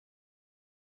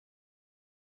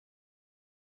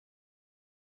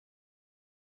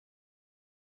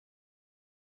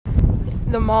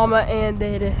The mama and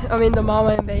daddy. I mean, the mama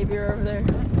and baby are over there.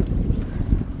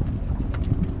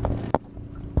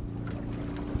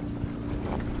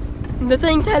 The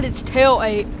thing's had its tail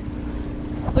ate.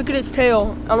 Look at its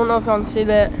tail. I don't know if y'all can see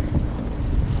that.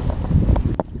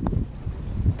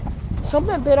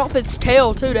 Something bit off its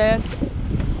tail too, Dad.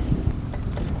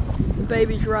 The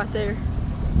baby's right there.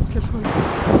 Just one.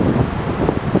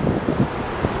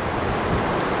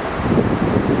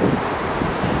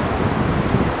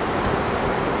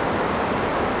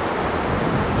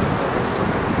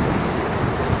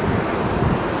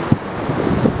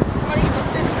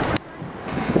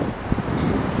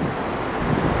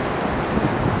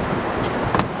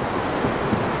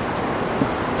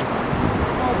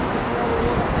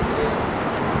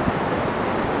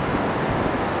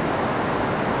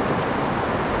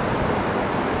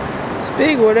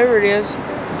 Big, whatever it is.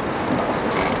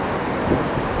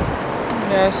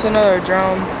 Yeah, it's another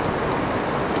drum.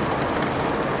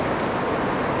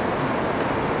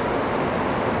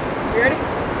 You ready?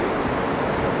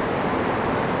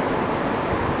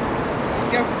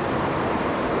 Let's go.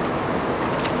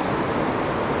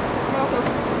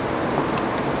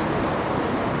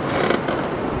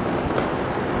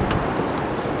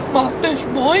 My fish,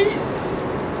 boy.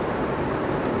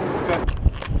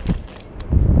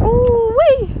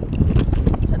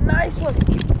 It's a nice one.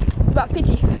 About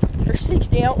 50 or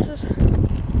 60 ounces.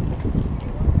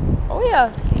 Oh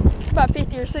yeah, it's about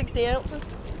 50 or 60 ounces.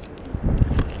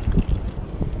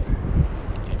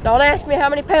 Don't ask me how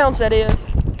many pounds that is.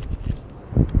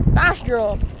 Nice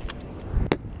drum.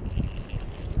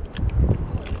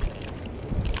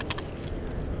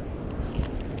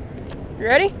 You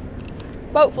ready?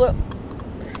 Boat flip.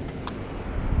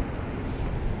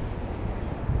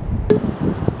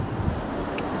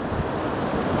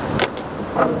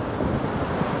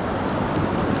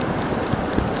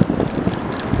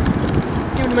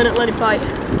 Give it a minute, let it fight.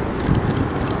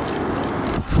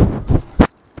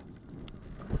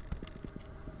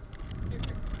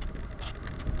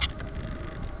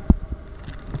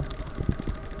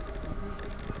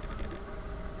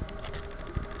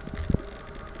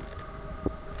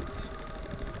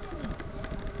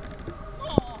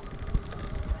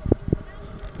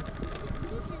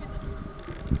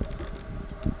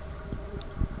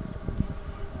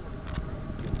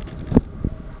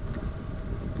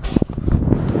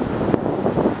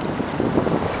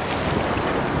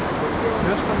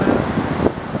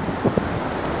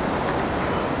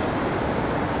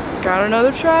 Got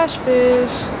another trash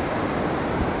fish.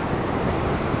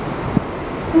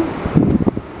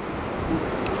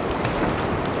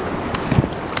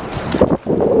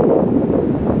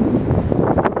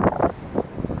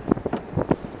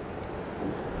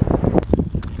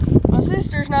 My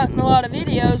sister's not in a lot of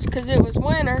videos because it was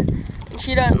winter and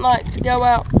she doesn't like to go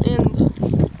out in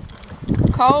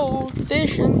the cold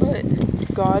fishing, but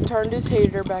God turned his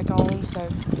heater back on, so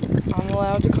I'm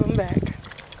allowed to come back.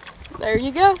 there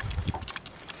you go.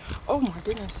 Oh my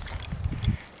goodness.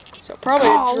 So probably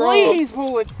a drum. Please,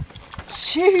 boy.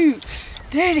 Shoot.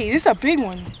 Daddy, this is a big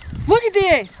one. Look at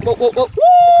this. Whoa, whoa, whoa.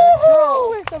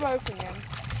 Woo! It's an opening.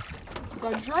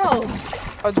 A drum.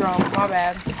 A drum, my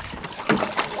bad.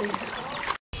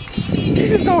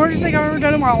 This is the hardest thing I've ever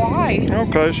done in my life.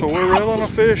 Okay, so we're reeling a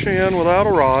fish in without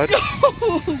a rod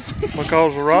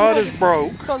because the rod is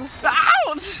broke.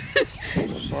 Ouch!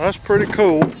 So that's pretty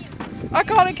cool. I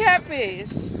caught a catfish.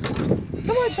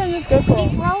 Somebody turn this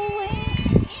GoPro on.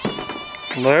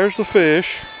 And there's the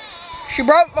fish. She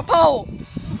broke my pole.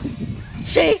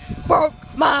 She broke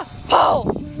my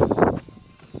pole.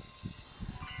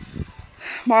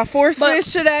 My fourth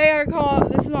fish today I caught.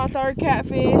 This is my third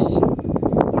catfish.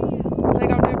 I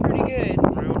think I'm doing pretty good.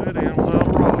 Reeled it in